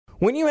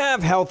When you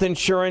have health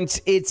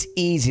insurance, it's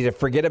easy to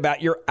forget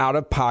about your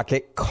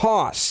out-of-pocket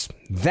costs.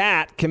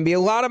 That can be a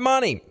lot of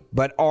money,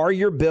 but are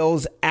your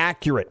bills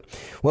accurate?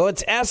 Well,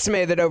 it's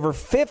estimated that over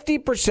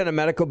 50% of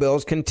medical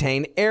bills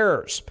contain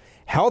errors.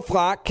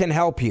 HealthLock can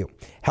help you.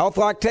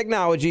 HealthLock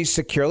technology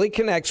securely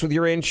connects with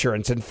your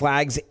insurance and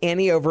flags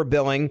any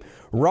overbilling,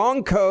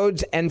 wrong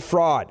codes, and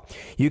fraud.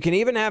 You can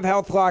even have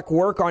HealthLock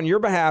work on your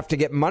behalf to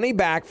get money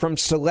back from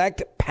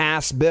select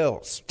past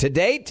bills. To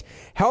date,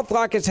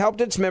 HealthLock has helped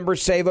its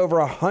members save over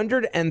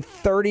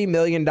 $130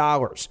 million.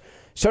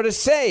 So to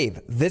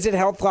save, visit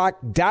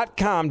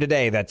healthlock.com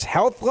today. That's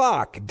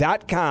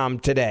healthlock.com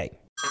today.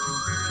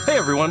 Hey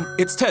everyone,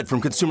 it's Ted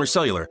from Consumer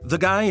Cellular, the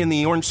guy in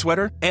the orange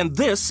sweater, and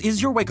this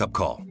is your wake-up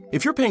call.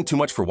 If you're paying too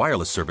much for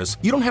wireless service,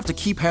 you don't have to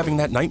keep having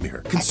that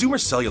nightmare. Consumer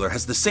Cellular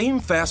has the same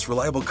fast,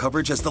 reliable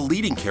coverage as the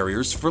leading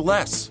carriers for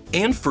less.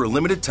 And for a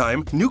limited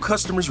time, new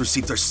customers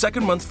receive their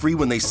second month free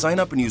when they sign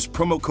up and use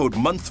promo code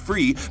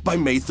MONTHFREE by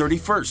May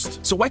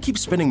 31st. So why keep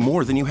spending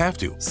more than you have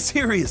to?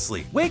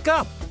 Seriously, wake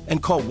up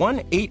and call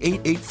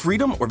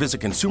 1-888-FREEDOM or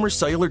visit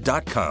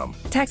consumercellular.com.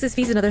 Taxes,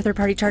 fees, and other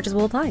third-party charges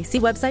will apply. See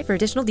website for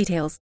additional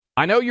details.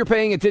 I know you're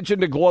paying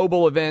attention to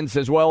global events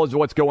as well as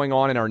what's going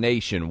on in our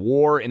nation.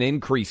 War and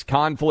increased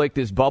conflict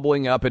is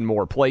bubbling up in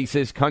more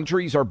places.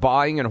 Countries are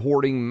buying and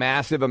hoarding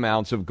massive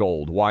amounts of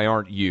gold. Why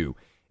aren't you?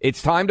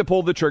 It's time to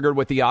pull the trigger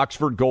with the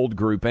Oxford Gold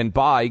Group and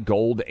buy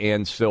gold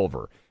and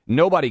silver.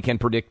 Nobody can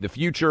predict the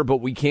future, but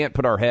we can't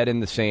put our head in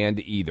the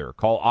sand either.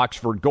 Call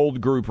Oxford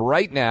Gold Group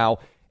right now,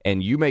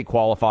 and you may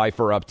qualify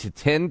for up to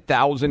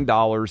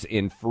 $10,000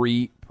 in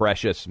free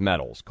precious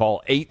metals.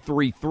 Call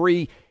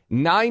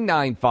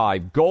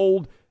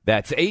 833-995-GOLD.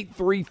 That's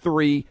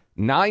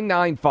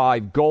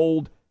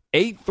 833-995-GOLD,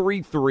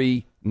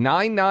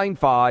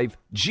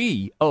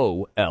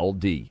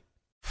 833-995-GOLD.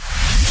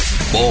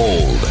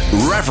 Bold,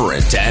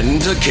 reverent,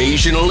 and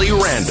occasionally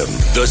random.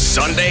 The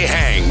Sunday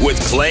Hang with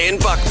Clay and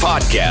Buck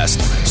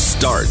podcast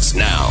starts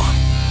now.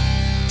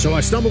 So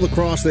I stumbled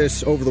across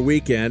this over the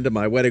weekend,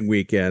 my wedding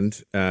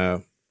weekend,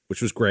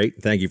 which was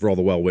great. Thank you for all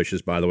the well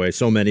wishes, by the way.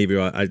 So many of you.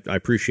 I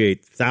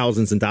appreciate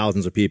thousands and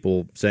thousands of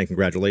people saying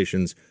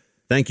congratulations.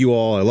 Thank you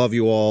all. I love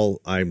you all.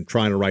 I'm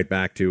trying to write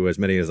back to as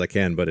many as I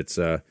can, but it's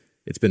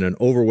been an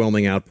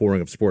overwhelming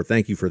outpouring of support.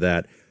 Thank you for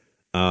that.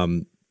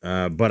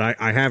 But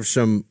I have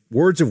some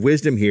words of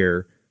wisdom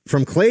here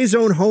from Clay's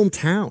own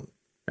hometown,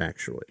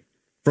 actually.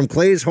 From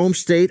Clay's home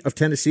state of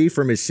Tennessee,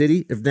 from his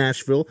city of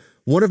Nashville.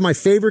 One of my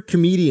favorite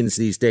comedians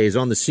these days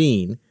on the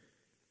scene.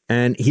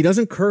 And he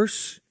doesn't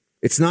curse.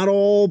 It's not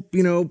all,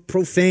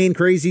 profane,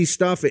 crazy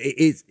stuff.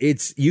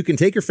 It's you can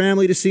take your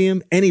family to see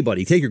him.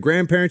 Anybody. Take your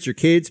grandparents, your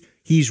kids.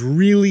 He's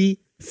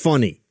really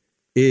funny.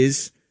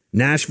 Is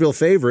Nashville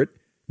favorite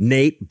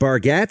Nate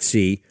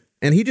Bargatze.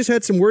 And he just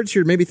had some words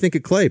here to maybe think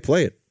of Clay.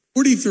 Play it.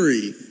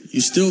 43.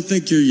 You still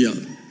think you're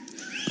young.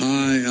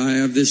 I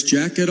have this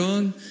jacket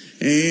on,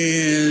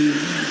 and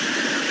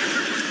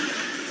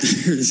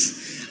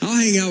I'll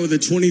hang out with a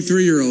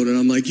 23-year-old, and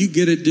I'm like, you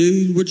get it,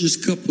 dude? We're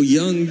just a couple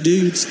young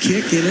dudes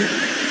kicking it.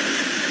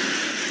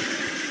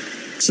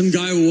 Some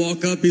guy will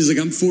walk up, he's like,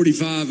 I'm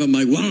 45. I'm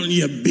like, why don't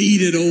you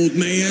beat it, old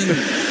man?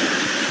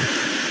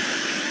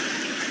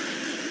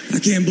 I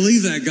can't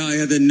believe that guy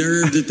had the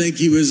nerve to think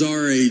he was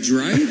our age,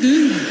 right,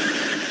 dude?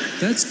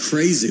 That's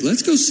crazy.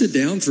 Let's go sit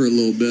down for a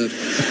little bit.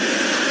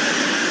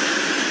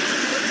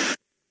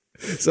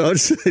 So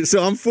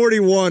I'm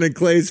 41 and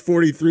Clay's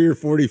 43 or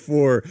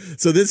 44.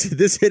 So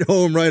this hit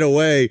home right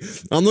away.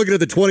 I'm looking at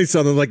the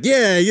 20-something. I'm like,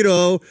 yeah,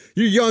 you're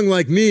young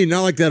like me,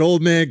 not like that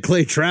old man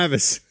Clay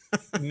Travis.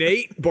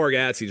 Nate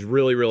Bargatze is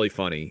really, really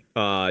funny.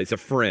 He's a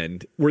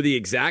friend. We're the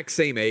exact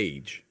same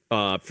age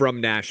from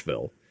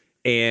Nashville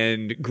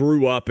and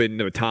grew up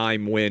in a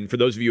time when, for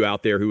those of you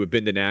out there who have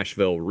been to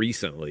Nashville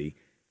recently,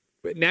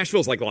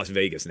 Nashville's like Las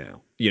Vegas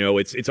now.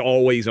 It's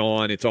always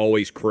on. It's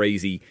always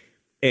crazy.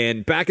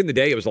 And back in the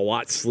day, it was a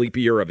lot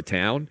sleepier of a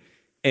town.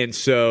 And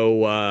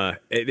so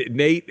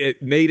Nate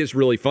is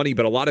really funny,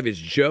 but a lot of his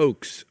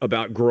jokes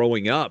about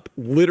growing up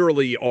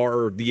literally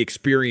are the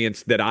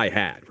experience that I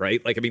had,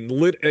 right? Like, I mean,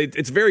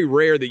 it's very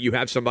rare that you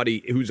have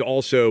somebody who's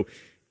also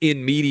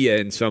in media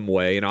in some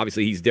way. And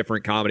obviously he's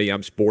different comedy.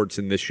 I'm sports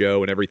in this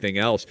show and everything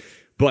else.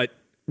 But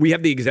we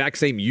have the exact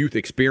same youth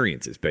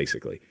experiences,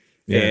 basically.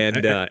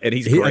 Yeah. And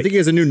he's great. I think he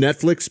has a new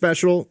Netflix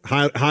special.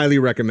 Highly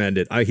recommend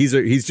it.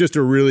 He's just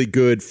a really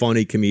good,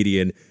 funny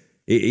comedian.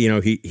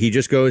 He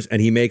just goes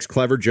and he makes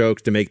clever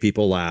jokes to make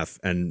people laugh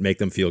and make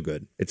them feel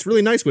good. It's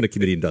really nice when a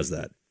comedian does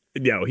that.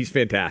 No, he's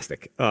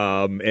fantastic.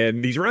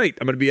 And he's right.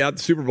 I'm going to be at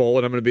the Super Bowl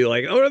and I'm going to be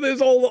like, oh,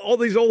 there's all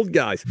these old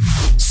guys.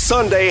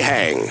 Sunday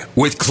Hang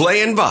with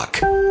Clay and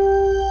Buck.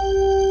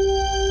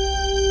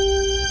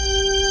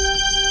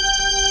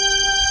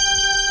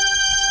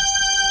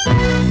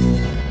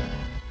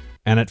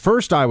 And at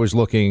first I was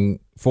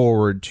looking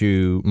forward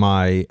to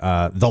my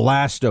The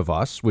Last of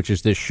Us, which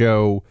is this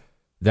show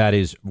that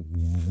is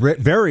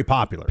very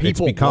popular.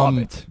 People love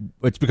it.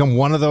 It's become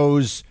one of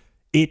those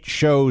it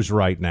shows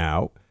right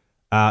now.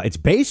 It's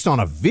based on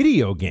a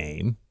video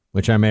game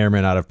which I may or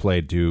may not have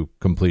played to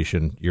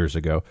completion years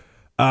ago,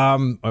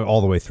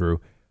 all the way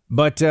through.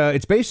 But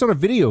it's based on a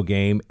video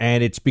game,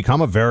 and it's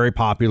become a very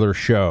popular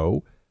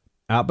show.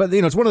 But,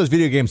 it's one of those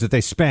video games that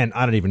they spent,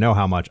 I don't even know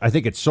how much. I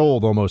think it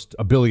sold almost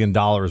 $1 billion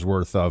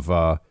worth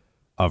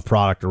of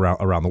product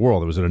around the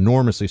world. It was an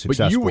enormously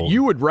successful. But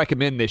you would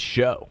recommend this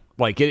show.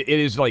 Like, it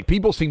is like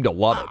people seem to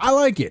love it. I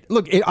like it.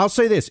 Look, I'll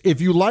say this.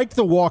 If you like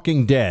The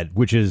Walking Dead,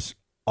 which is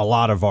a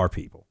lot of our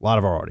people, a lot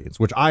of our audience,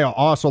 which I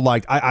also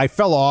liked, I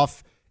fell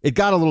off. It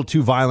got a little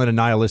too violent and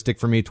nihilistic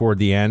for me toward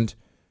the end.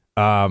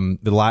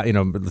 Toward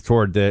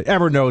the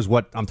everyone knows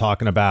what I'm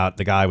talking about.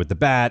 The guy with the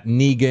bat,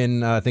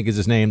 Negan, I think is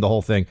his name, the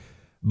whole thing.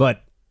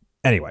 But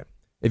anyway,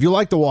 if you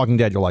like The Walking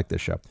Dead, you'll like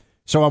this show.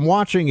 So I'm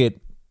watching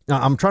it.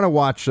 I'm trying to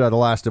watch The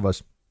Last of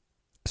Us.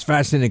 It's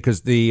fascinating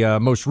because the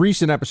most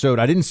recent episode,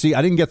 I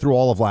didn't get through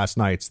all of last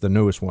night's, the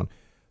newest one.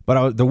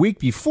 But the week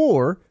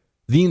before,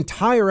 the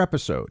entire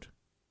episode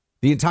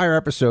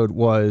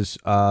was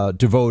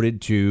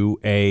devoted to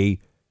a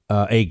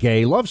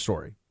gay love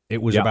story.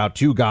 It was about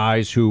two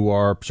guys who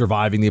are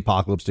surviving the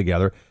apocalypse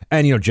together.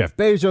 And, Jeff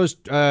Bezos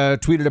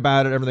tweeted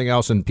about it, everything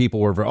else, and people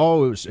were, it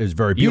was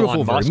very beautiful,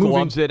 Elon very Musk moving.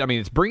 loves it. I mean,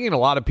 it's bringing a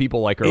lot of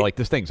people like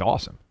this thing's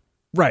awesome.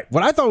 Right.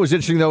 What I thought was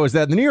interesting, though, is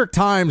that the New York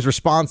Times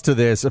response to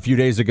this a few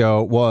days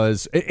ago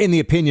was, in the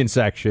opinion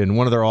section,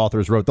 one of their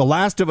authors wrote, "The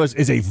Last of Us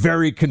is a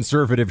very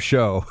conservative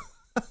show."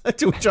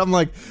 To which I'm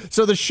like,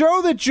 so the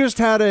show that just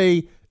had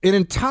an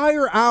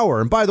entire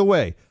hour, and by the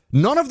way,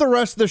 none of the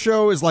rest of the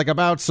show is like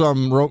about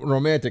some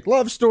romantic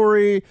love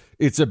story.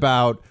 It's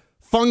about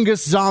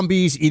fungus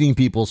zombies eating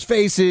people's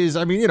faces.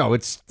 I mean,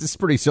 it's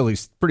pretty silly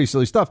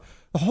stuff.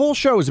 The whole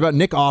show is about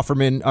Nick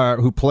Offerman,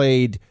 who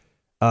played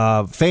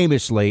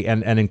famously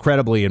and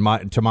incredibly,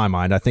 to my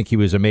mind, I think he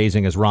was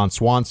amazing as Ron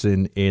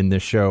Swanson in the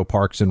show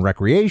Parks and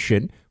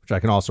Recreation, which I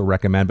can also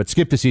recommend. But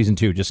skip to season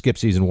 2. Just skip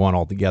season 1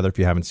 altogether if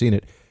you haven't seen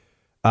it.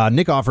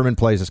 Nick Offerman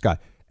plays this guy.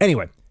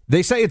 Anyway,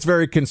 they say it's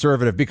very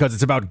conservative because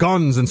it's about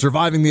guns and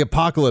surviving the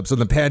apocalypse and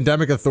the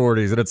pandemic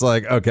authorities. And it's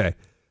like, okay,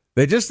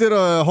 they just did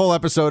a whole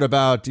episode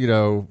about,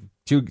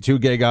 two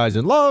gay guys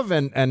in love.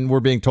 And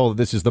we're being told that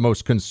this is the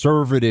most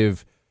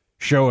conservative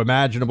show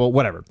imaginable.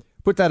 Whatever.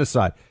 Put that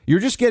aside. You're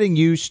just getting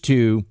used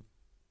to,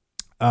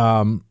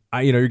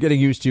 you're getting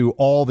used to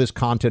all this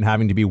content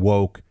having to be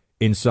woke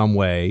in some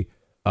way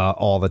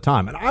all the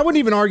time. And I wouldn't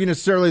even argue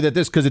necessarily that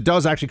this, because it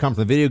does actually come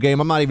from the video game.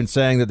 I'm not even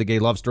saying that the gay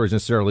love story is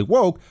necessarily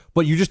woke,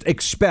 but you just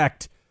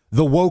expect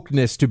the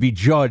wokeness to be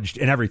judged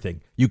in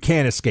everything. You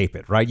can't escape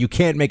it, right? You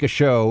can't make a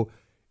show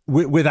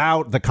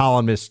without the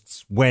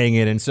columnists weighing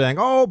in and saying,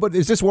 oh, but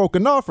is this woke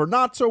enough or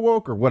not so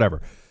woke or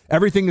whatever?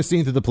 Everything is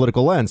seen through the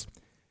political lens.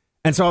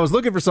 And so I was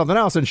looking for something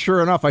else, and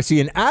sure enough, I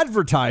see an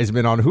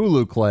advertisement on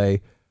Hulu,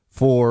 Clay,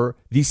 for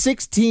the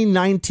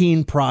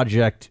 1619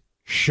 Project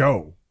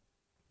show,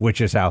 which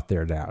is out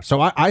there now.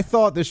 So I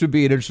thought this would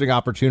be an interesting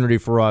opportunity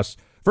for us.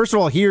 First of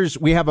all,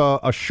 we have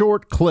a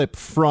short clip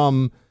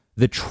from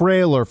the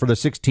trailer for the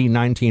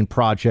 1619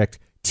 Project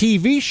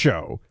TV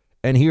show,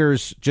 and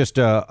here's just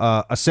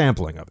a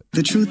sampling of it.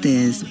 The truth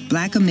is,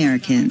 Black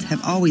Americans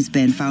have always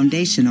been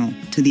foundational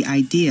to the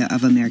idea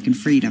of American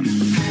freedom.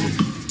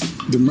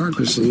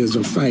 Democracy is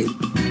a fight.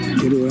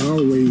 It will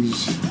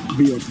always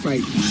be a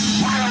fight.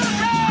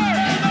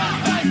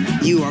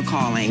 You are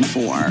calling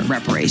for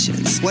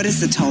reparations. What is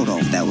the total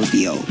that would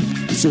be owed?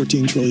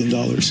 $14 trillion.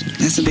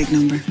 That's a big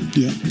number.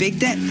 Yeah. Big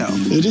debt, though.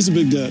 It is a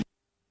big debt.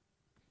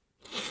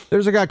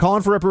 There's a guy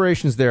calling for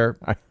reparations there.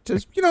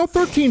 Just,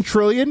 13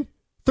 trillion.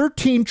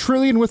 13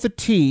 trillion with a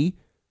T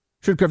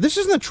should cover. This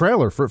isn't the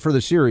trailer for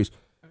the series.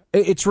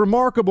 It's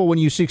remarkable when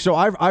you see. So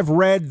I've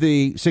read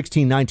the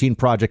 1619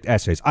 Project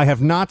essays. I have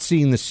not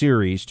seen the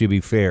series, to be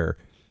fair.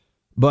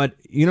 But,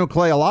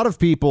 Clay, a lot of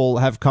people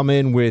have come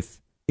in with,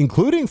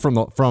 including from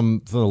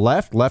the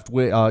left, what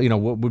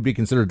would be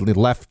considered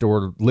left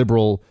or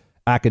liberal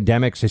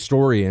academics,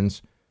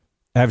 historians,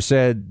 have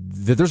said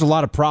that there's a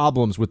lot of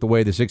problems with the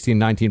way the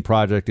 1619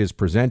 Project is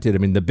presented. I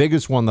mean, the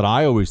biggest one that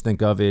I always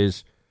think of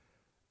is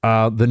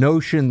the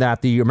notion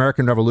that the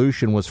American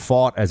Revolution was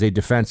fought as a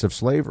defense of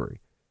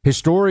slavery.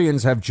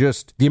 Historians have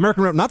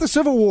not the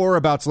Civil War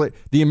about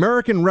the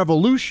American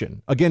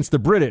Revolution against the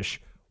British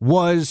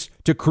was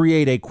to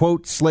create a,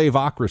 quote,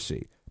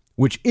 slaveocracy,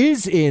 which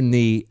is in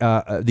the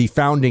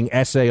founding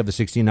essay of the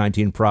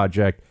 1619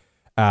 Project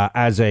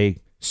as a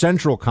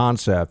central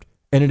concept,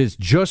 and it is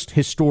just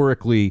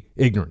historically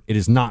ignorant. It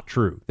is not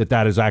true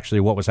that is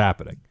actually what was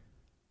happening.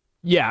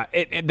 Yeah,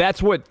 and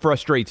that's what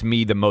frustrates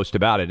me the most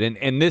about it.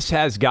 And this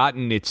has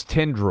gotten its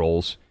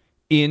tendrils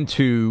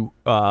into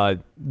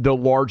the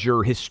larger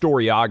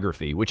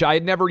historiography, which I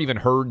had never even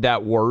heard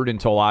that word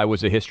until I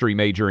was a history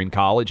major in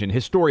college. And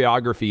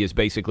historiography is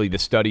basically the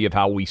study of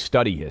how we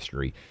study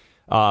history,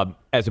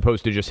 as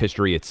opposed to just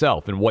history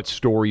itself and what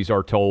stories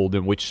are told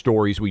and which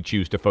stories we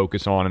choose to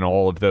focus on and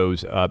all of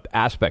those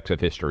aspects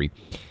of history.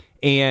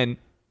 And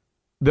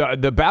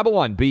the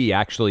Babylon Bee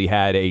actually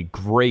had a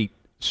great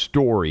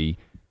story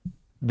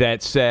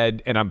that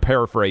said, and I'm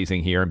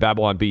paraphrasing here, and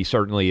Babylon Bee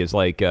certainly is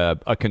like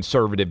a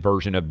conservative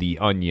version of The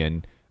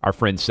Onion, our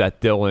friend Seth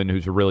Dillon,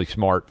 who's a really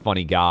smart,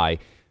 funny guy.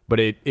 But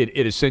it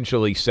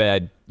essentially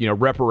said,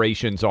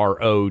 reparations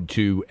are owed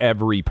to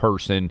every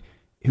person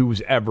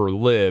who's ever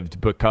lived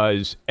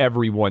because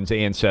everyone's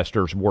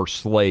ancestors were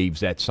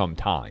slaves at some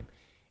time.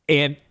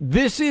 And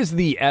this is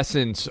the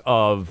essence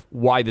of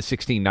why the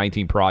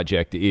 1619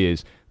 Project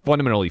is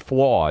fundamentally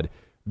flawed,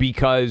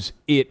 because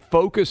it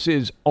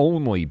focuses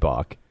only,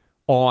 Buck,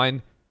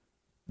 on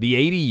the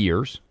 80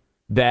 years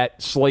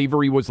that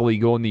slavery was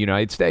legal in the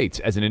United States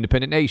as an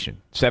independent nation,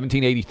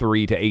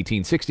 1783 to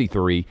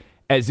 1863,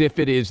 as if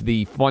it is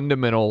the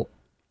fundamental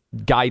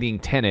guiding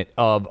tenet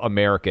of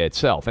America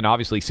itself. And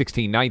obviously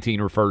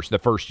 1619 refers to the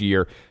first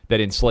year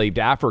that enslaved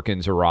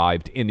Africans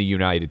arrived in the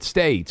United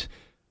States.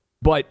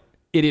 But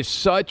it is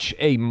such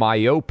a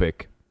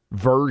myopic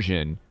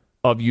version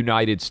of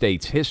United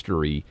States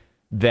history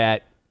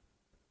that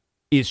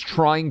is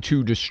trying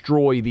to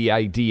destroy the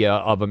idea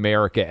of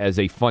America as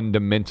a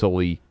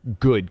fundamentally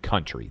good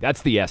country.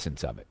 That's the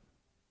essence of it.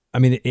 I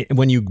mean,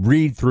 when you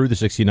read through the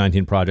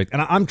 1619 Project,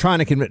 and I'm trying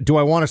to convince, do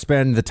I want to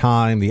spend the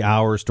time, the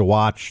hours to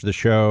watch the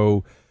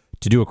show,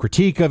 to do a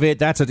critique of it?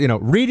 That's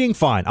reading,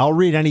 fine. I'll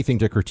read anything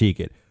to critique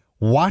it.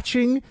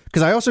 Watching,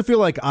 because I also feel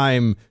like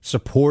I'm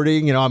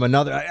supporting, I'm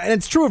another, and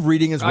it's true of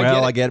reading as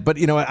well, I get it. But,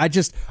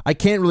 I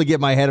can't really get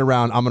my head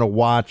around, I'm going to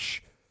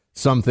watch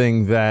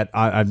something that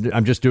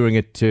I'm just doing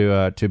it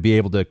to be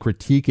able to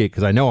critique it,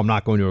 because I know I'm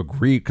not going to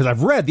agree, because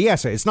I've read the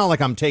essay. It's not like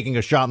I'm taking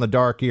a shot in the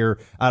dark here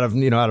out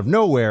of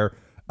nowhere.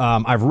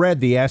 I've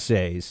read the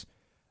essays,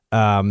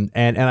 and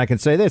I can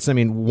say this. I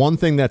mean, one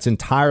thing that's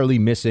entirely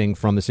missing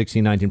from the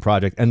 1619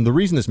 Project, and the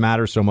reason this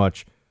matters so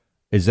much,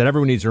 is that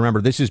everyone needs to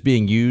remember this is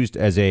being used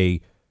as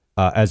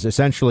as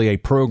essentially a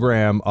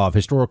program of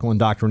historical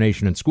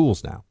indoctrination in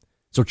schools now.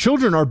 So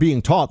children are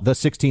being taught the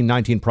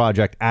 1619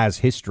 Project as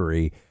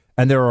history,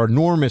 and there are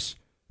enormous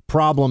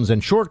problems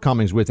and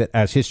shortcomings with it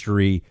as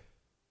history,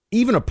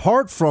 even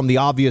apart from the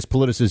obvious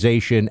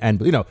politicization.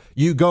 And,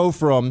 you go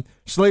from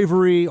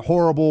slavery,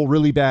 horrible,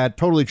 really bad,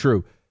 totally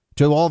true,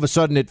 to all of a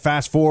sudden it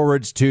fast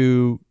forwards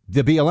to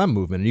the BLM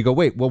movement. And you go,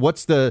 wait, well,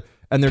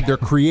 and they're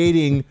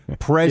creating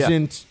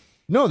present. Yeah.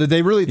 No,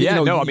 they really,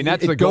 I mean,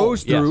 that's the goal.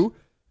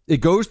 It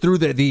goes through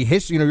the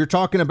history. You're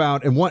talking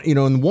about in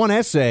one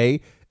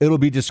essay, it'll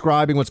be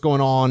describing what's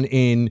going on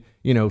in,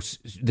 the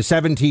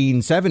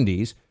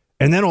 1770s.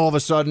 And then all of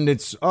a sudden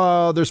it's,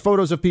 there's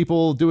photos of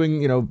people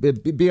doing,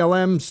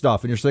 BLM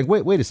stuff. And you're saying,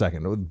 wait a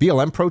second,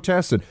 BLM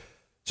protests. And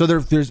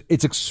so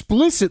it's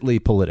explicitly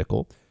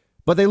political,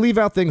 but they leave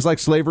out things like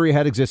slavery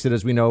had existed,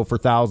 as we know, for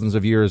thousands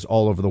of years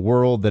all over the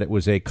world, that it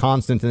was a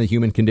constant in the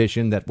human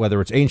condition, that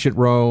whether it's ancient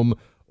Rome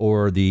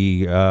or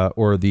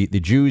the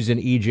Jews in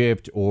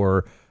Egypt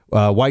or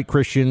white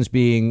Christians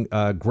being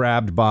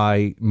grabbed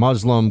by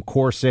Muslim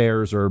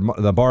corsairs or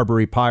the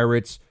Barbary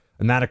pirates,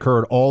 and that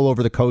occurred all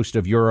over the coast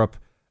of Europe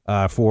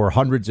for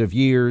hundreds of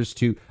years.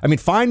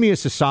 Find me a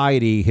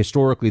society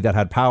historically that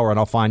had power, and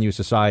I'll find you a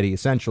society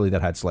essentially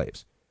that had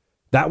slaves.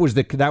 That was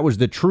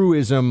the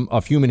truism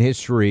of human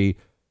history.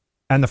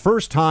 And the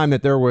first time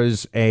that there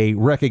was a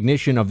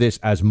recognition of this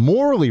as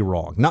morally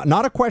wrong,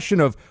 not a question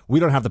of we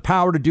don't have the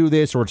power to do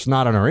this or it's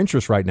not in our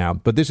interest right now,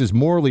 but this is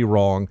morally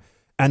wrong.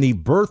 And the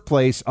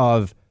birthplace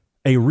of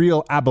a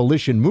real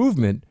abolition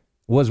movement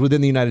was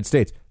within the United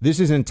States. This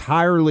is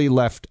entirely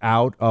left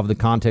out of the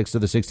context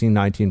of the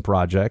 1619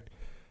 Project.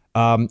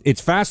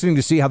 It's fascinating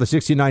to see how the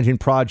 1619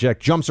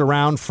 Project jumps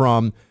around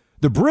from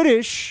the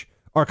British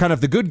are kind of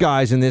the good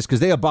guys in this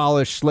because they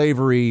abolished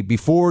slavery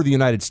before the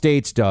United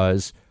States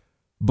does.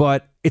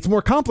 But it's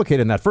more complicated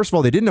than that. First of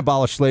all, they didn't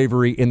abolish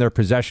slavery in their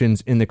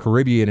possessions in the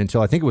Caribbean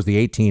until I think it was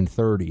the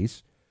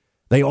 1830s.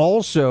 They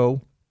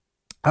also,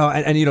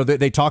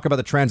 they talk about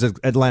the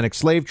transatlantic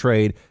slave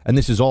trade, and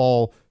this is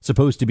all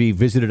supposed to be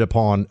visited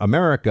upon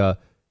America,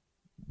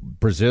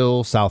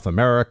 Brazil, South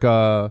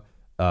America,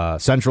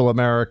 Central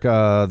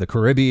America, the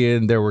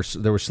Caribbean. There was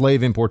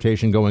slave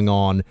importation going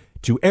on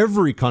to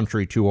every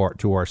country to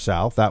our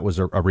south. That was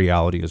a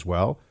reality as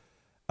well.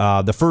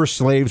 The first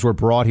slaves were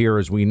brought here,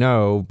 as we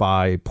know,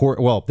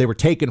 they were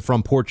taken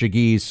from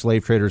Portuguese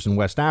slave traders in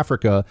West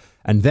Africa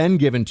and then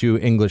given to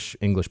English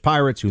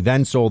pirates, who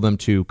then sold them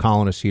to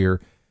colonists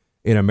here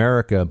in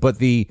America. But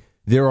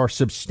there are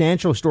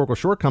substantial historical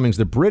shortcomings.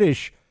 The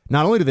British,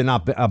 not only did they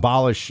not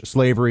abolish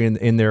slavery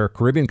in their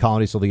Caribbean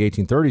colonies till the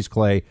 1830s,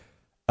 Clay,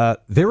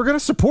 they were going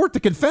to support the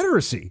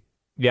Confederacy.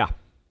 Yeah.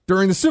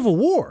 During the Civil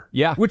War.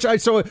 Yeah.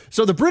 So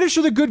the British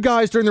are the good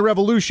guys during the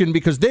Revolution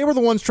because they were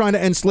the ones trying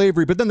to end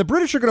slavery. But then the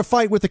British are going to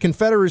fight with the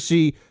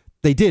Confederacy.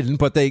 They didn't,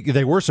 but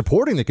they were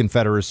supporting the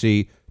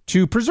Confederacy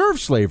to preserve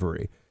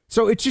slavery.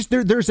 So it's just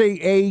there's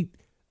a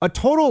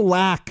total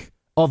lack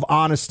of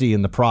honesty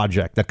in the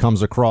project that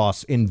comes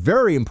across in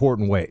very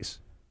important ways.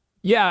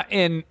 Yeah,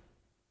 and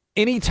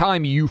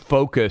anytime you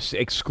focus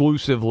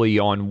exclusively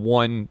on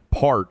one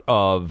part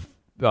of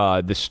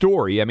the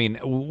story, I mean,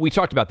 we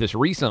talked about this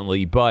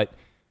recently, but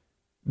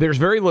there's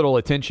very little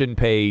attention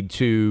paid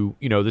to,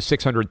 the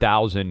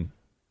 600,000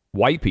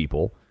 white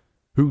people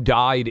who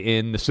died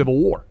in the Civil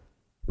War,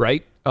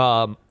 right?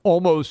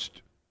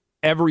 Almost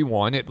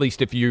everyone, at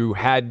least if you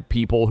had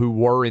people who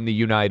were in the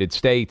United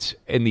States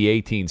in the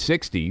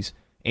 1860s,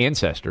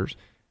 ancestors,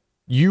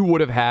 you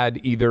would have had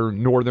either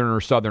Northern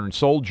or Southern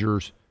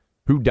soldiers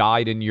who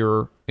died in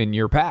your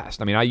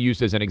past. I mean, I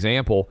used as an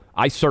example,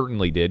 I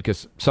certainly did,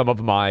 because some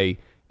of my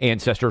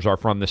ancestors are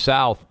from the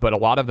South, but a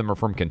lot of them are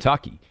from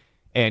Kentucky.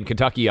 And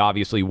Kentucky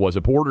obviously was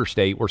a border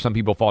state where some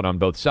people fought on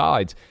both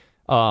sides.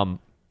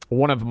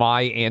 One of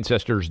my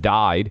ancestors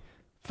died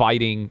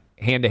fighting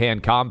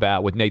hand-to-hand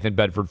combat with Nathan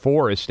Bedford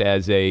Forrest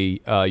as a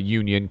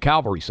Union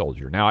cavalry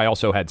soldier. Now, I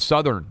also had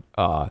Southern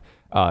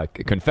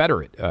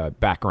Confederate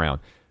background.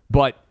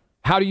 But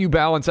how do you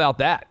balance out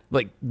that?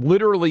 Like,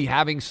 literally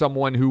having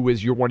someone who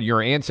is one of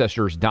your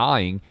ancestors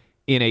dying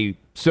in a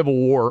civil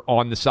war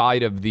on the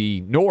side of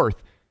the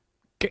North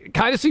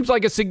kind of seems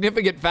like a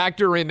significant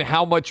factor in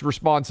how much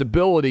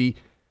responsibility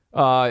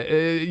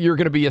you're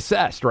going to be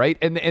assessed, right?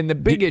 And the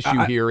big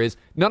issue here is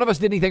none of us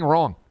did anything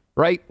wrong,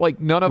 right? Like,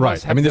 none of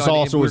us have this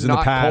also was in the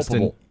past.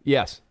 Culpable. And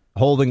yes.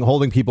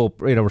 Holding people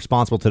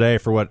responsible today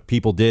for what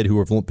people did who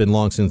have been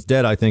long since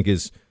dead, I think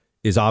is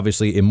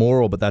obviously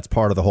immoral, but that's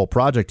part of the whole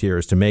project here,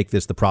 is to make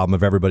this the problem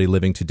of everybody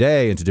living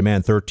today and to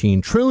demand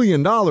 $13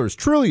 trillion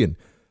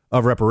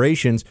of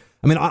reparations.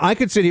 I mean, I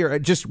could sit here,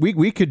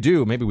 we could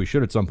do, maybe we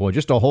should at some point,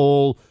 just a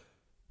whole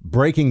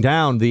breaking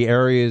down the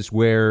areas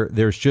where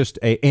there's just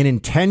an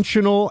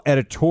intentional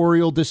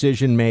editorial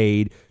decision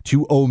made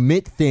to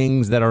omit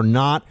things that are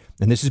not,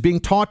 and this is being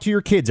taught to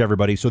your kids,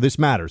 everybody, so this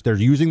matters. They're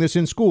using this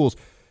in schools.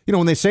 You know,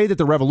 when they say that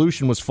the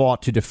revolution was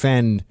fought to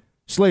defend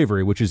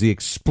slavery, which is the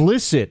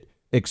explicit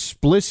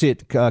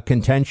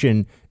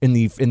contention in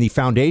the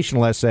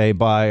foundational essay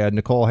by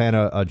Nicole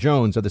Hannah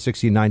Jones of the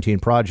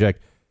 1619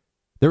 Project,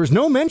 there is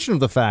no mention of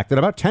the fact that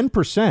about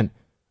 10%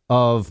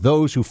 of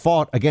those who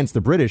fought against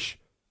the British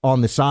on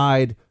the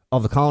side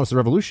of the colonists of the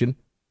Revolution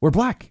were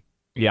black.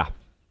 Yeah.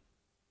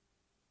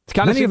 It's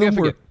kind of Many significant.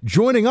 of them were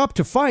joining up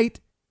to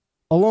fight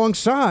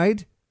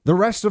alongside the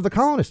rest of the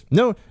colonists.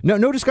 No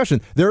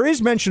discussion. There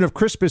is mention of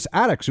Crispus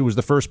Attucks, who was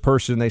the first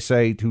person, they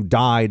say, who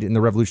died in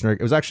the Revolutionary.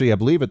 It was actually, I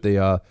believe, at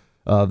the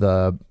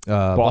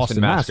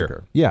Boston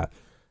Massacre. Yeah.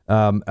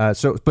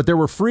 But there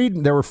were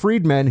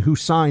freedmen who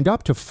signed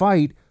up to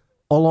fight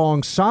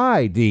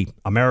alongside the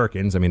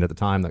Americans. I mean, at the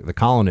time, the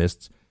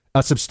colonists,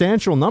 a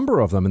substantial number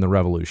of them in the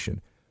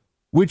Revolution,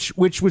 which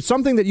was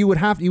something that you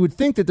would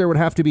think that there would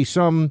have to be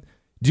some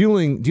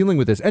dealing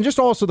with this, and just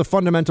also the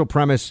fundamental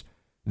premise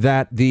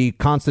that the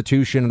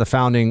Constitution and the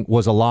founding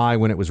was a lie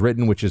when it was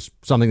written, which is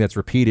something that's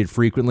repeated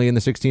frequently in the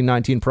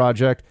 1619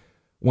 Project.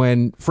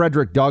 When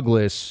Frederick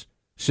Douglass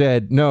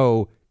said,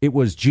 no, it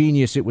was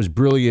genius, it was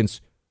brilliance,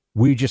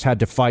 we just had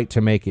to fight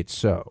to make it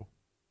so.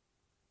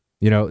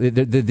 You know,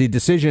 the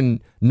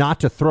decision not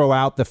to throw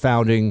out the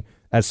founding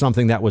as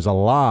something that was a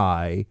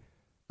lie,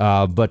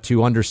 but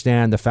to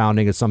understand the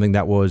founding as something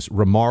that was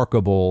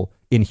remarkable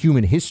in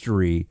human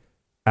history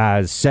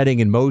as setting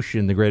in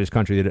motion the greatest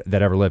country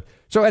that ever lived.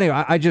 So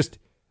anyway,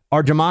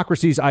 our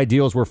democracy's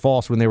ideals were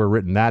false when they were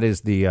written. That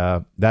is the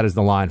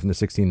line from the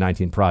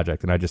 1619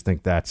 Project, and I just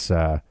think that's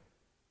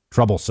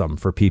troublesome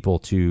for people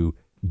to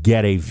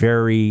get a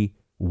very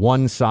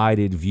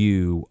one-sided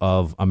view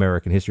of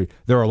American history.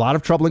 There are a lot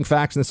of troubling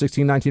facts in the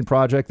 1619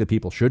 Project that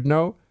people should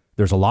know.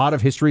 There's a lot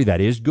of history that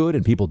is good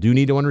and people do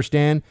need to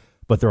understand,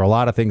 but there are a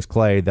lot of things,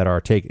 Clay, that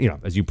are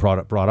as you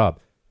brought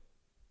up.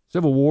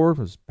 Civil War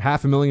was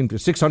 500,000,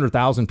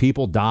 600,000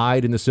 people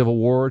died in the Civil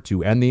War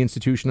to end the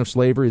institution of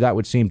slavery. That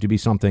would seem to be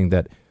something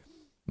that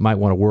might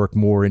want to work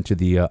more into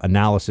the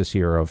analysis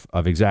here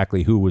of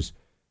exactly who was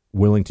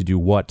willing to do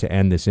what to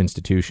end this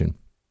institution.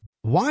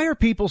 Why are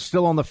people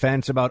still on the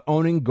fence about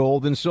owning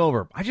gold and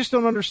silver? I just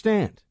don't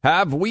understand.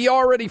 Have we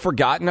already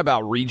forgotten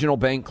about regional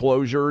bank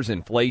closures,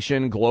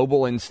 inflation,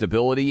 global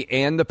instability,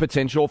 and the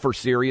potential for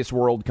serious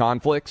world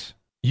conflicts?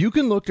 You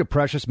can look to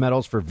precious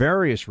metals for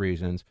various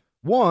reasons.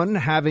 1,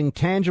 having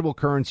tangible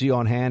currency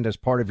on hand as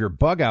part of your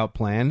bug-out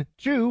plan.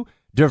 2,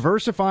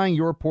 diversifying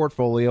your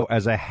portfolio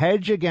as a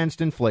hedge against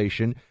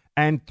inflation.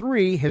 And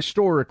 3,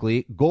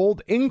 historically,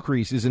 gold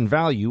increases in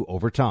value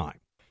over time.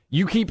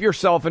 You keep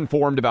yourself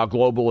informed about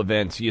global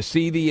events. You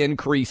see the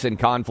increase in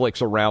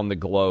conflicts around the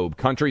globe.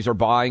 Countries are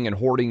buying and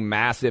hoarding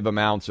massive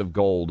amounts of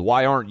gold.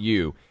 Why aren't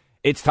you?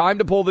 It's time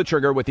to pull the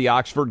trigger with the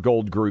Oxford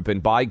Gold Group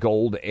and buy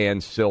gold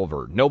and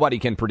silver. Nobody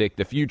can predict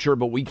the future,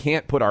 but we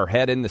can't put our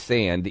head in the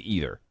sand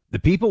either. The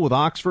people with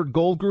Oxford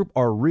Gold Group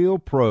are real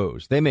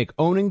pros. They make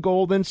owning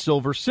gold and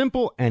silver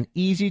simple and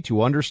easy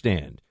to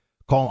understand.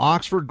 Call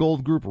Oxford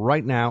Gold Group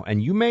right now,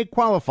 and you may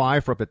qualify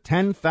for up to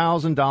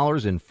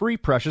 $10,000 in free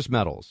precious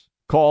metals.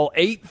 Call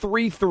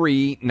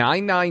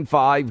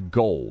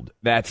 833-995-GOLD.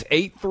 That's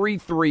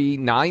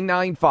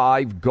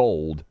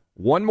 833-995-GOLD.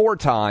 One more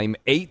time,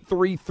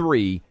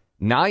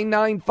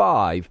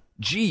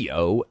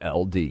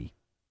 833-995-GOLD.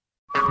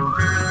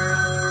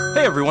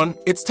 Hey everyone,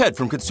 it's Ted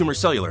from Consumer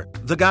Cellular,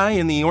 the guy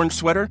in the orange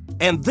sweater,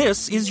 and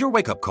this is your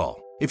wake-up call.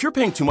 If you're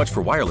paying too much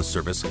for wireless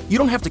service, you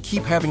don't have to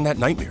keep having that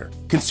nightmare.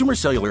 Consumer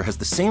Cellular has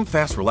the same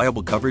fast,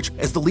 reliable coverage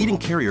as the leading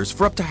carriers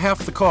for up to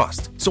half the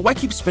cost. So why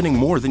keep spending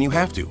more than you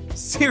have to?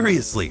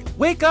 Seriously,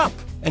 wake up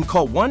and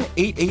call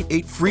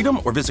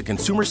 1-888-FREEDOM or visit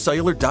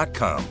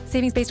consumercellular.com.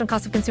 Savings based on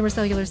cost of Consumer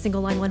Cellular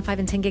single line 1, 5,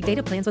 and 10 gig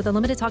data plans with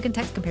unlimited talk and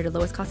text compared to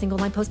lowest cost single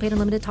line postpaid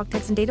unlimited talk,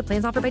 text, and data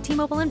plans offered by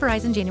T-Mobile and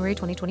Verizon January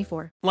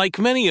 2024. Like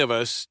many of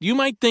us, you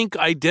might think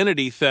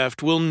identity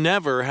theft will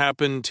never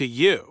happen to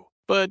you.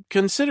 But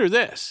consider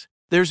this.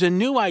 There's a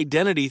new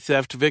identity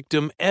theft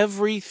victim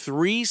every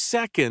 3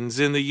 seconds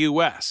in the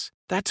U.S.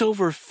 That's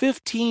over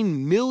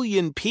 15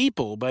 million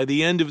people by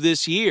the end of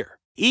this year,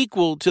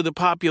 equal to the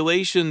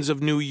populations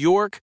of New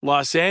York,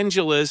 Los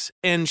Angeles,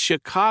 and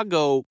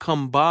Chicago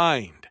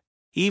combined.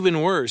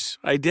 Even worse,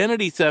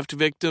 identity theft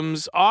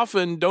victims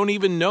often don't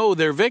even know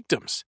they're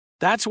victims.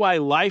 That's why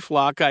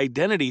LifeLock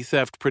Identity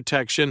Theft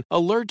Protection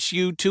alerts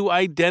you to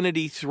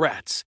identity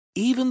threats,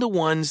 even the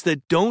ones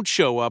that don't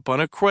show up on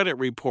a credit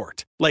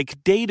report,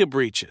 like data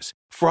breaches,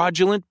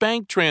 fraudulent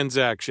bank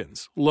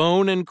transactions,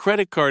 loan and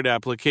credit card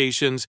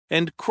applications,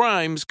 and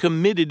crimes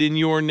committed in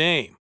your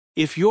name.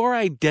 If your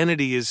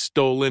identity is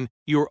stolen,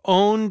 your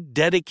own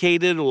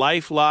dedicated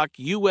LifeLock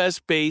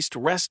U.S.-based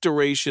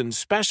restoration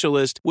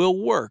specialist will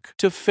work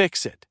to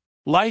fix it.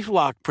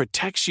 LifeLock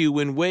protects you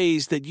in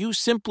ways that you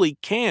simply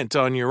can't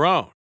on your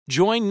own.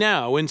 Join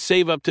now and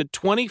save up to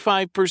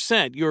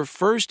 25% your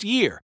first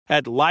year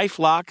at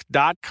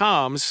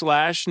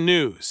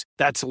LifeLock.com/news.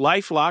 That's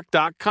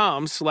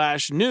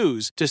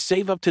LifeLock.com/news to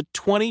save up to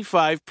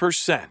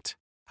 25%.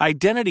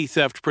 Identity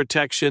theft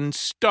protection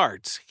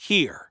starts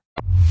here.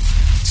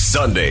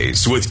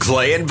 Sundays with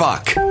Clay and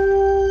Buck.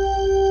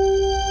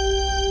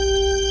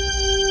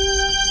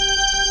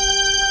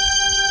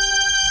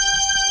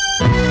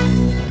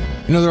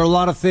 You know, there are a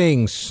lot of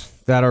things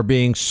that are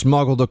being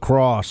smuggled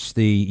across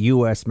the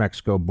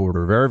U.S.-Mexico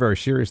border. Very, very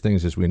serious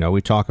things, as we know. We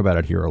talk about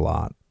it here a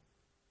lot.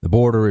 The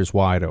border is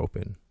wide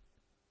open.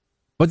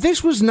 But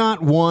this was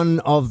not one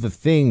of the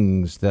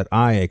things that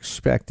I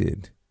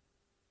expected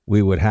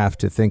we would have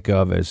to think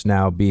of as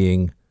now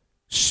being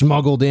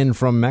smuggled in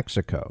from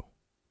Mexico.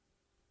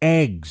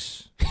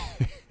 Eggs.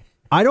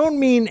 I don't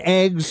mean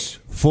eggs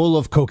full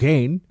of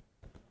cocaine.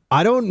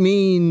 I don't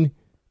mean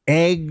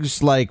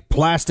eggs like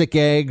plastic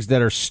eggs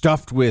that are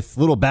stuffed with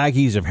little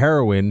baggies of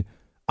heroin.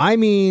 I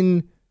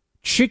mean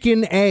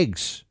chicken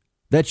eggs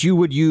that you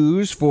would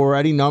use for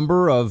any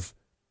number of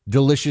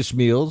delicious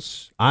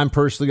meals. I'm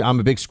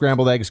a big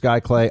scrambled eggs guy,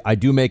 Clay. I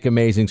do make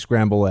amazing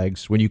scrambled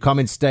eggs. When you come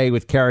and stay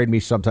with Carrie and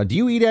me sometime, do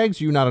you eat eggs?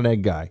 You're not an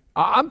egg guy.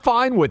 I'm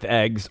fine with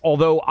eggs,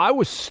 although I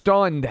was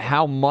stunned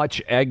how much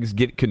eggs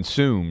get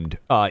consumed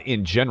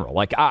in general.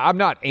 Like, I'm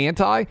not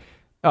anti.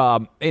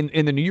 In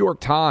the New York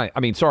Times,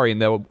 in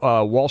the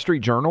Wall Street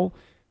Journal,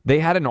 they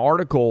had an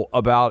article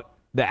about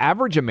the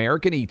average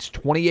American eats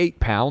 28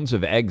 pounds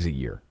of eggs a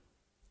year.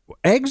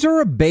 Eggs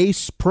are a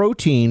base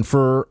protein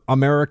for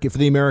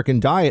the American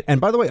diet. And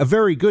by the way, a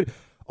very good,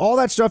 all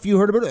that stuff you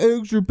heard about,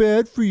 eggs are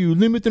bad for you,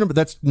 limit the number.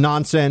 That's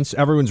nonsense.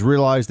 Everyone's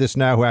realized this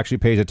now who actually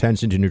pays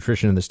attention to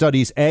nutrition in the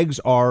studies. Eggs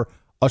are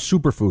a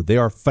superfood. They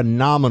are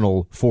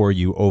phenomenal for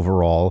you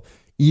overall.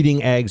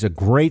 Eating eggs, a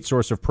great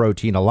source of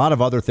protein, a lot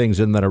of other things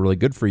in that are really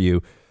good for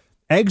you.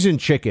 Eggs and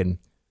chicken,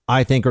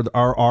 I think,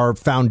 are our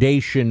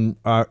foundation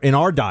in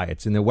our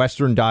diets, in the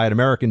Western diet,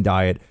 American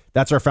diet.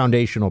 That's our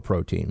foundational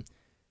protein.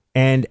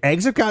 And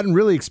eggs have gotten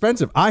really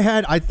expensive.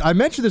 I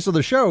mentioned this on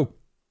the show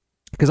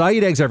because I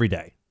eat eggs every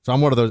day. So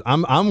I'm one of those.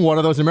 I'm one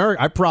of those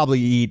Americans. I probably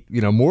eat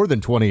more than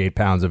 28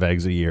 pounds of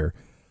eggs a year.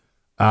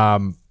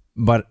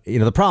 But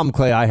the problem,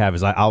 Clay, I have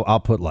is I'll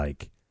put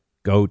like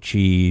goat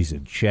cheese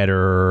and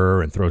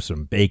cheddar and throw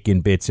some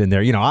bacon bits in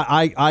there.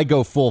 I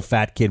go full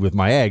fat kid with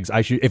my eggs.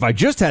 If I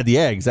just had the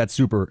eggs, that's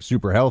super,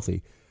 super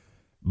healthy.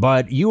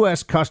 But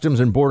U.S.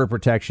 Customs and Border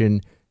Protection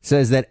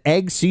says that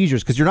egg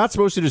seizures, because you're not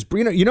supposed to just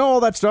bring,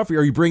 all that stuff,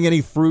 or you bring any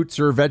fruits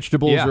or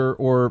vegetables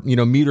or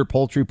meat or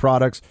poultry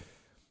products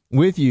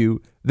with you.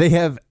 They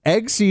have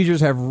egg seizures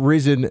have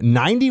risen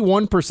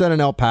 91% in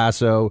El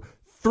Paso,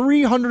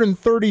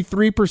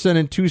 333%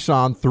 in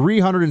Tucson,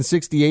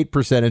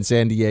 368% in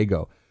San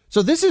Diego.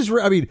 So this is,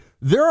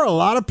 there are a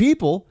lot of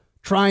people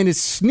trying to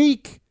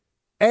sneak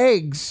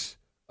eggs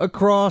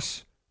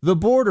across the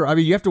border.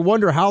 You have to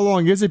wonder how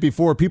long is it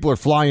before people are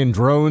flying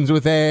drones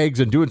with eggs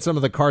and doing some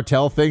of the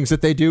cartel things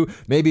that they do.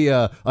 Maybe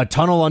a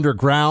tunnel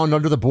underground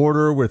under the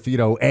border with,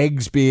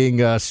 eggs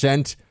being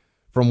sent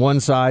from one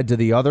side to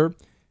the other.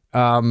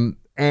 And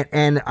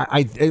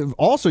I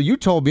also, you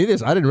told me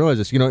this, I didn't realize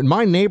this, in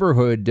my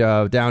neighborhood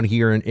down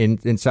here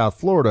in South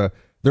Florida,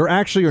 there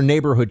actually are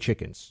neighborhood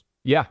chickens.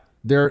 Yeah.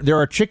 There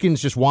are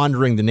chickens just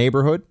wandering the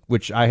neighborhood,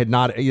 which I had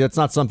not, that's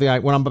not something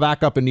when I'm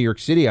back up in New York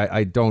City,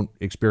 I don't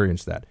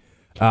experience that.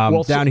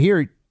 Down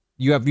here,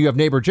 you have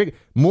neighborhood chicken.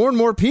 More and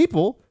more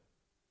people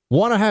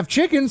want to have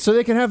chickens so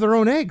they can have their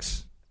own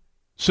eggs.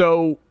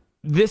 So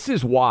this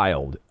is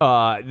wild.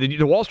 The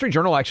Wall Street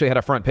Journal actually had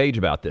a front page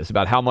about this,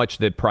 about how much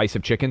the price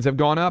of chickens have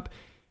gone up.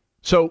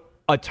 So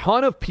a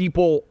ton of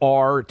people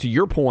are, to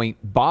your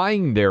point,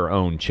 buying their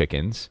own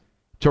chickens,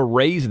 to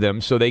raise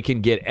them so they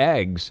can get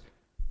eggs,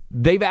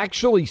 they've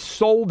actually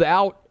sold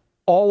out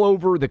all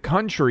over the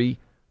country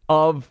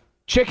of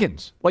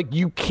chickens. Like,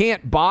 you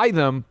can't buy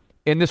them.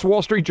 And this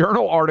Wall Street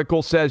Journal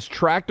article says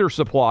Tractor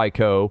Supply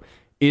Co.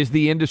 is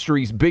the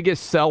industry's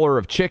biggest seller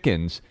of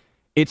chickens.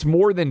 It's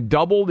more than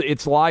doubled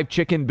its live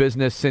chicken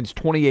business since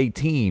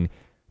 2018.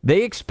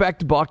 They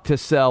expect Buck to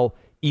sell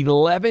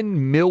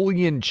 11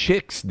 million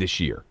chicks this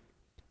year.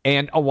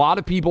 And a lot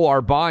of people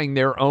are buying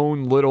their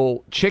own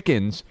little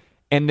chickens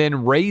and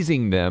then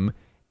raising them.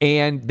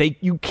 And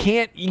you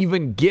can't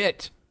even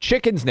get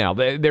chickens now.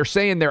 They're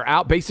saying they're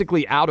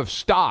basically out of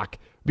stock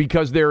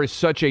because there is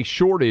such a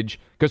shortage,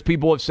 because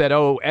people have said,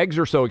 oh, eggs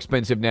are so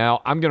expensive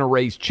now, I'm going to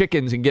raise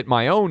chickens and get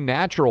my own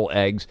natural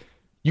eggs.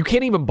 You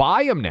can't even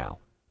buy them now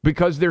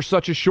because there's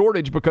such a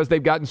shortage because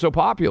they've gotten so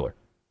popular.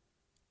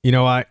 You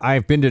know,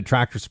 I've been to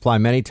Tractor Supply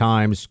many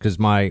times because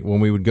when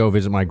we would go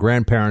visit my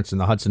grandparents in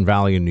the Hudson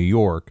Valley in New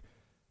York,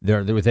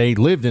 they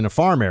lived in a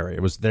farm area.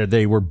 It was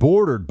they were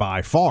bordered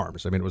by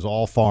farms. I mean, it was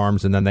all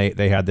farms, and then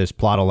they had this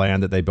plot of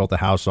land that they built a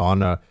house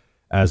on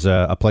as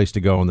a place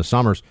to go in the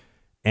summers.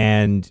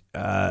 And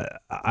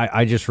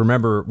I just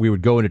remember we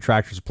would go into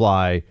Tractor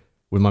Supply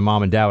with my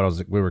mom and dad when I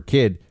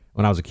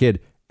was a kid,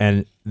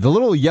 and the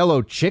little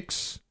yellow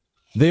chicks,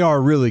 they are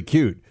really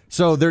cute.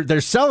 So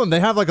they're selling.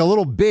 They have like a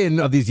little bin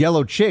of these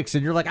yellow chicks,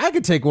 and you're like, I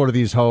could take one of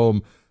these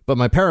home. But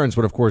my parents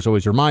would, of course,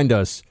 always remind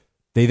us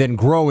they then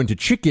grow into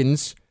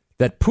chickens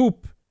that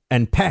poop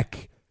and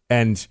peck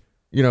and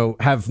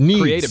have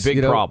needs. Create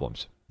big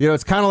problems.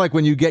 It's kind of like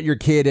when you get your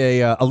kid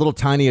a little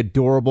tiny,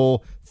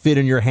 adorable, fit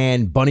in your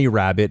hand bunny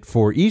rabbit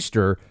for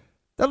Easter.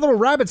 That little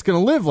rabbit's going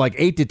to live like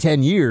 8 to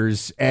 10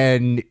 years,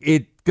 and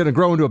it's going to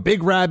grow into a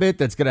big rabbit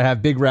that's going to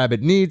have big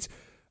rabbit needs.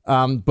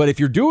 But if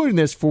you're doing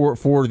this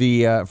for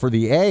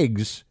the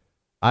eggs,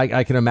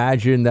 I can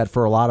imagine that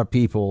for a lot of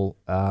people,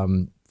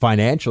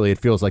 financially, it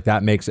feels like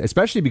that makes,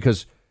 especially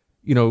because,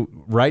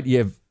 right, you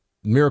have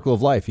miracle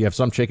of life. You have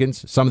some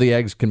chickens, some of the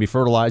eggs can be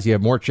fertilized. You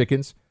have more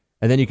chickens,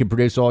 and then you can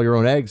produce all your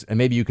own eggs, and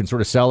maybe you can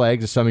sort of sell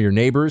eggs to some of your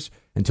neighbors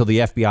until the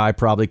FBI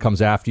probably comes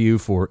after you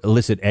for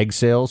illicit egg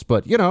sales.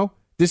 But,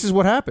 this is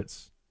what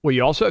happens. Well,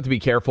 you also have to be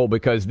careful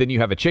because then you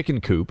have a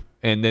chicken coop,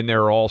 and then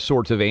there are all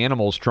sorts of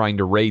animals trying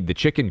to raid the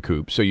chicken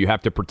coop, so you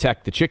have to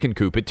protect the chicken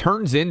coop. It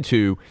turns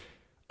into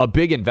a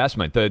big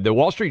investment. The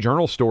Wall Street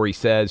Journal story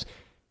says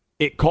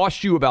it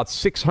costs you about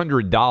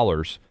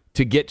 $600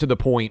 to get to the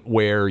point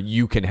where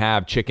you can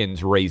have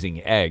chickens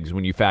raising eggs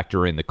when you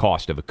factor in the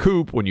cost of a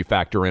coop, when you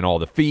factor in all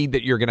the feed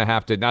that you're going to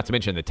have to, not to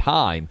mention the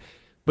time.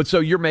 But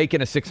so you're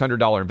making a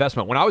 $600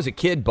 investment. When I was a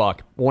kid,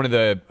 Buck, one of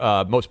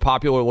the most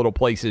popular little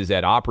places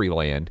at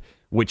Opryland,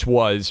 which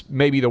was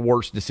maybe the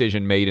worst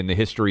decision made in the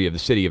history of the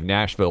city of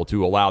Nashville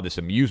to allow this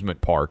amusement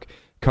park,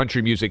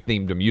 country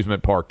music-themed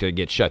amusement park, to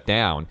get shut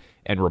down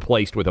and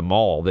replaced with a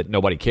mall that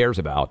nobody cares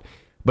about.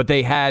 But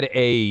they had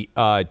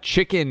a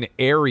chicken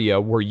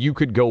area where you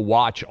could go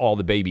watch all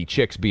the baby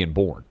chicks being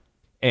born.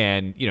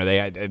 And, they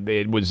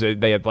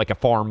had like a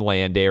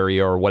farmland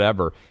area or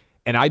whatever.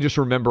 And I just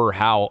remember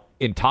how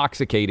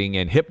intoxicating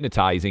and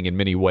hypnotizing in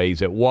many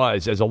ways it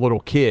was as a little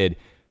kid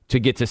to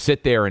get to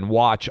sit there and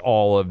watch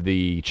all of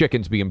the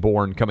chickens being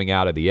born coming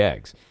out of the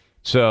eggs.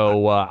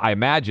 So I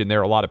imagine there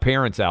are a lot of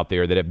parents out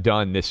there that have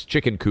done this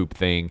chicken coop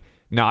thing,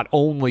 not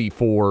only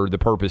for the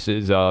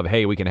purposes of,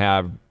 hey, we can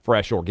have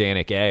fresh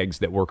organic eggs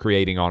that we're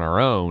creating on our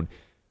own,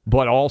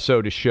 but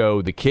also to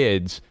show the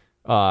kids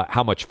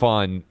how much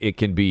fun it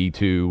can be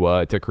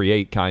to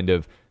create kind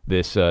of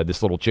this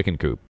little chicken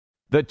coop.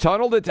 The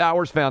Tunnel to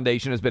Towers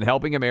Foundation has been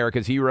helping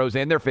America's heroes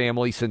and their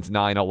families since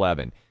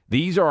 9/11.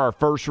 These are our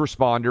first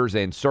responders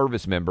and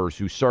service members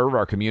who serve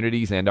our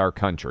communities and our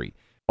country,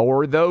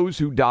 or those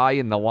who die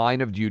in the line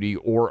of duty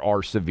or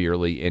are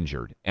severely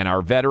injured. And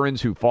our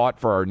veterans who fought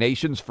for our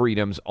nation's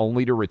freedoms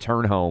only to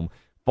return home,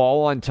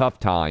 fall on tough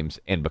times,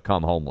 and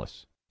become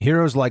homeless.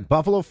 Heroes like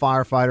Buffalo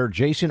firefighter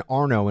Jason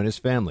Arno and his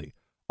family.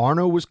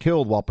 Arno was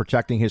killed while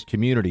protecting his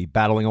community,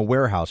 battling a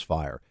warehouse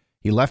fire.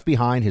 He left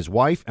behind his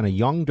wife and a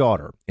young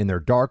daughter. In their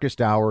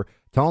darkest hour,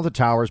 Tunnel to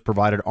Towers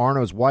provided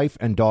Arno's wife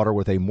and daughter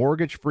with a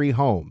mortgage-free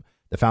home.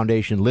 The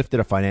foundation lifted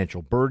a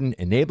financial burden,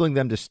 enabling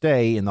them to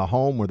stay in the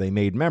home where they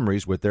made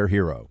memories with their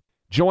hero.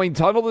 Join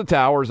Tunnel to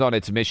Towers on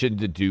its mission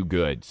to do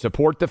good.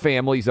 Support the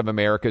families of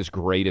America's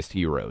greatest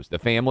heroes, the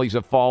families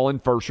of fallen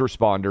first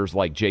responders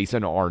like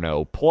Jason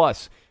Arno,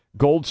 plus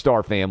Gold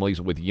Star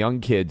families with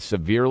young kids,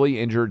 severely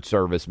injured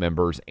service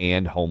members,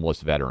 and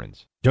homeless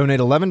veterans. Donate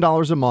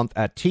 $11 a month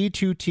at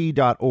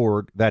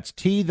T2T.org. That's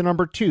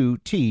T2T.org.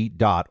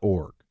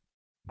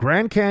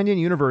 Grand Canyon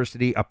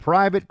University, a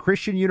private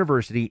Christian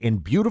university in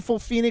beautiful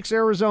Phoenix,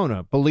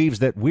 Arizona, believes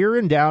that we're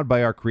endowed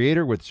by our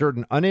Creator with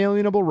certain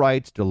unalienable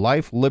rights to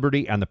life,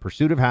 liberty, and the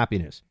pursuit of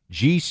happiness.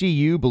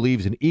 GCU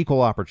believes in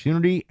equal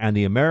opportunity, and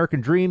the American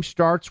dream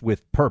starts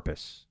with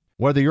purpose.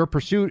 Whether your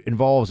pursuit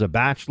involves a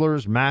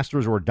bachelor's,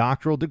 master's, or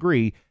doctoral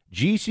degree,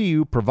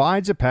 GCU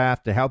provides a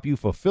path to help you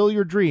fulfill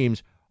your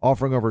dreams,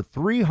 offering over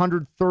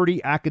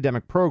 330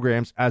 academic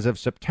programs as of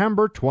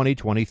September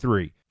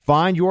 2023.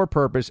 Find your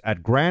purpose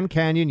at Grand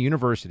Canyon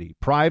University.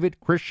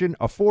 Private, Christian,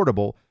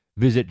 affordable.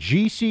 Visit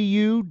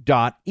gcu.edu.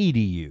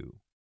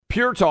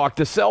 Pure Talk,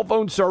 the cell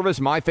phone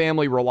service my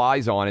family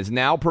relies on, is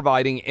now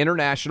providing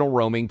international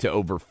roaming to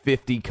over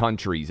 50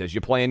 countries. As you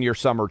plan your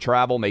summer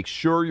travel, make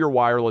sure your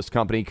wireless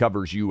company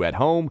covers you at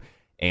home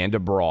and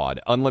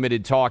abroad.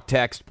 Unlimited talk,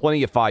 text,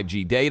 plenty of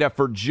 5G data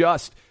for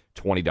just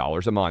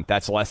 $20 a month.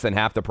 That's less than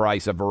half the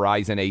price of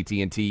Verizon,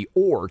 AT&T,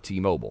 or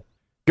T-Mobile.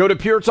 Go to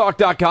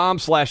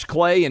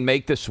puretalk.com/Clay and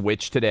make the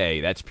switch today.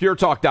 That's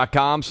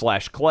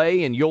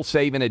puretalk.com/Clay, and you'll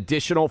save an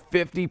additional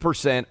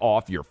 50%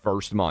 off your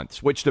first month.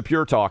 Switch to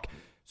Pure Talk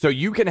so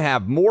you can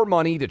have more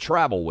money to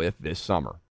travel with this summer.